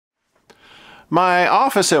My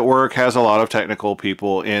office at work has a lot of technical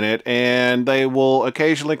people in it, and they will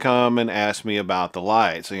occasionally come and ask me about the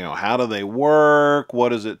lights. You know, how do they work? What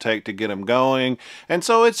does it take to get them going? And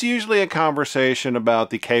so it's usually a conversation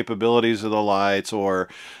about the capabilities of the lights or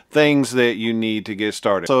things that you need to get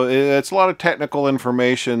started. So it's a lot of technical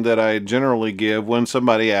information that I generally give when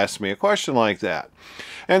somebody asks me a question like that.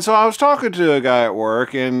 And so I was talking to a guy at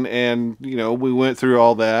work, and you know, we went through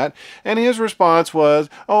all that, and his response was,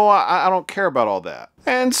 "Oh, I don't care about all that."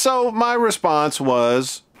 And so my response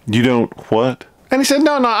was, "You don't what?" And he said,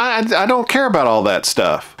 "No, I don't care about all that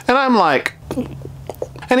stuff." And I'm like,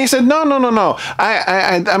 and he said, no.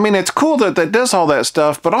 I mean, it's cool that does all that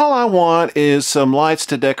stuff, but all I want is some lights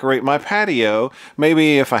to decorate my patio.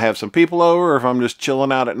 Maybe if I have some people over, or if I'm just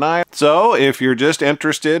chilling out at night. So if you're just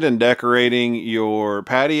interested in decorating your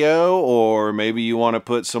patio, or maybe you want to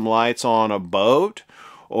put some lights on a boat,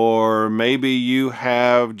 or maybe you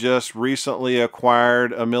have just recently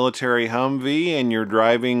acquired a military Humvee and you're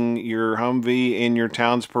driving your Humvee in your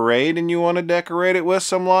town's parade and you want to decorate it with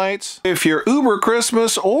some lights. If you're Uber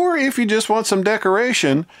Christmas, or if you just want some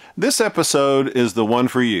decoration, this episode is the one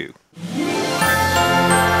for you.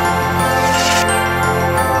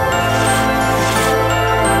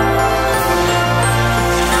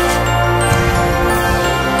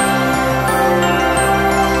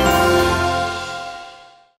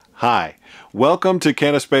 Hi, welcome to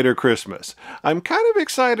Can a Spader Christmas. I'm kind of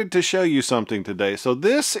excited to show you something today. So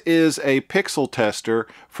this is a pixel tester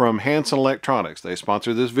from Nanso Electronics. They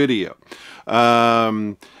sponsor this video.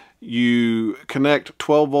 You connect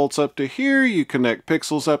 12 volts up to here, you connect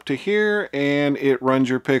pixels up to here, and it runs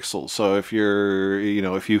your pixels. So if you're,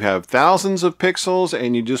 if you have thousands of pixels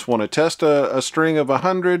and you just want to test a string of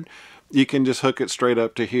 100, you can just hook it straight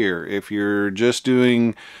up to here. If you're just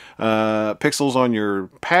doing pixels on your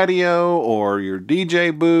patio or your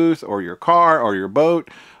DJ booth or your car or your boat,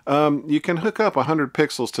 you can hook up 100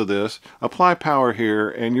 pixels to this, apply power here,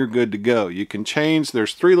 and you're good to go. You can change,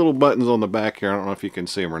 there's 3 little buttons on the back here. I don't know if you can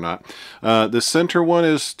see them or not. The center one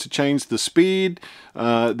is to change the speed.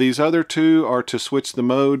 These other 2 are to switch the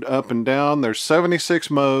mode up and down. There's 76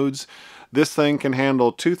 modes. This thing can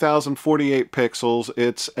handle 2048 pixels.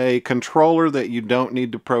 It's a controller that you don't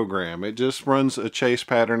need to program. It just runs a chase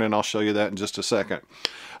pattern, and I'll show you that in just a second.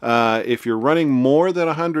 If you're running more than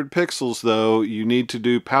 100 pixels, though, you need to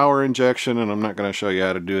do power injection, and I'm not going to show you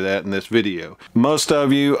how to do that in this video. Most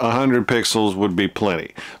of you, 100 pixels would be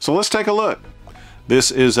plenty. So let's take a look.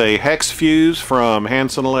 This is a hex fuse from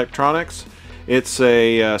Nanso Electronics. It's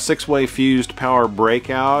a 6-way fused power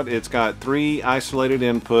breakout. It's got 3 isolated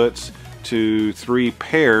inputs to 3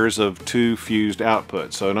 pairs of 2 fused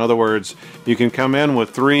outputs. So in other words, you can come in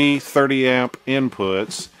with 3 30 amp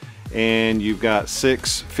inputs and you've got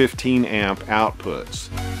 6 15 amp outputs.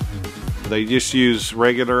 They just use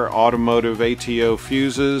regular automotive ATO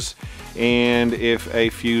fuses, and if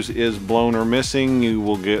a fuse is blown or missing, you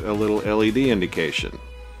will get a little LED indication.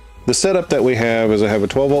 The setup that we have is I have a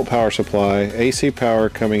 12 volt power supply, AC power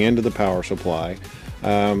coming into the power supply.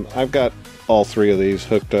 I've got all 3 of these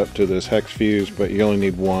hooked up to this hex fuse, but you only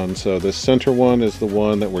need one. So this center one is the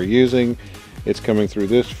one that we're using. It's coming through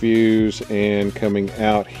this fuse and coming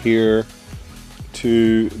out here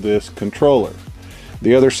to this controller.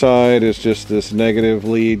 The other side is just this negative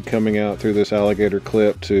lead coming out through this alligator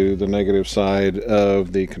clip to the negative side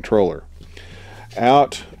of the controller.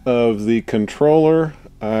 Out of the controller,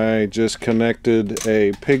 I just connected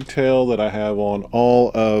a pigtail that I have on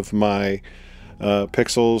all of my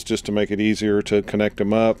pixels just to make it easier to connect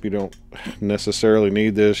them up. You don't necessarily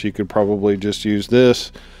need this. You could probably just use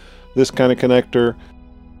this kind of connector.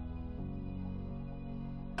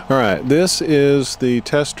 Alright, this is the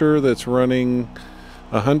tester that's running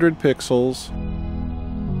 100 pixels,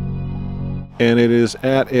 and it is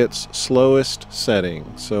at its slowest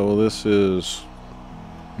setting. So this is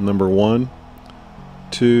number 1,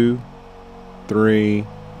 2, 3,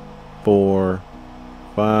 4,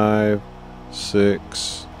 5,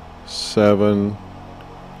 6, 7,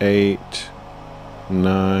 8,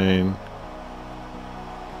 9.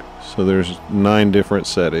 So there's 9 different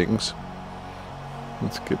settings.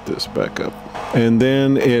 Let's get this back up. And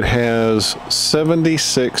then it has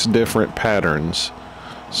 76 different patterns.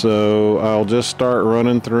 So I'll just start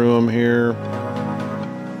running through them here.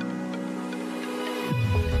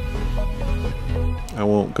 I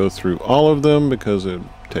won't go through all of them because it'd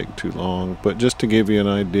take too long, but just to give you an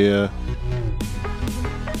idea.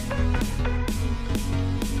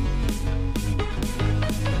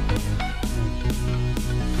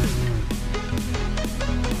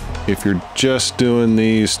 If you're just doing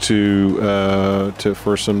these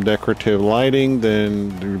for some decorative lighting,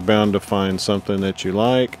 then you're bound to find something that you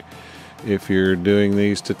like. If you're doing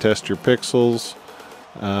these to test your pixels,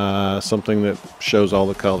 something that shows all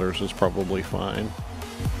the colors is probably fine.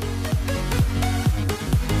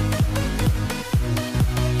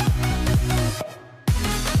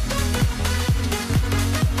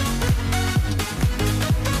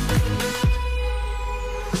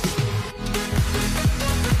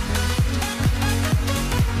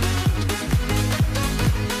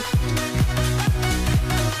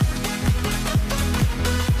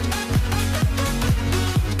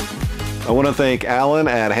 I want to thank Alan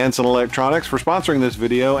at Hanson Electronics for sponsoring this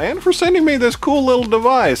video and for sending me this cool little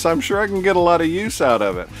device. I'm sure I can get a lot of use out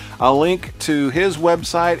of it. I'll link to his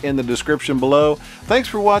website in the description below. Thanks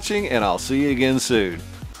for watching, and I'll see you again soon.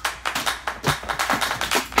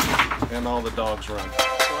 And all the dogs run.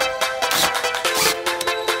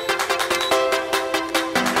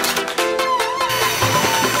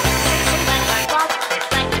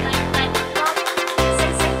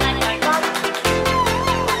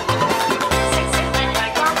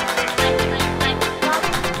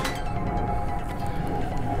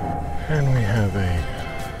 And we have a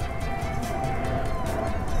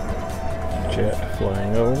jet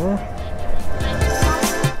flying over.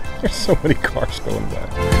 There's so many cars going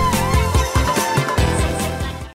by.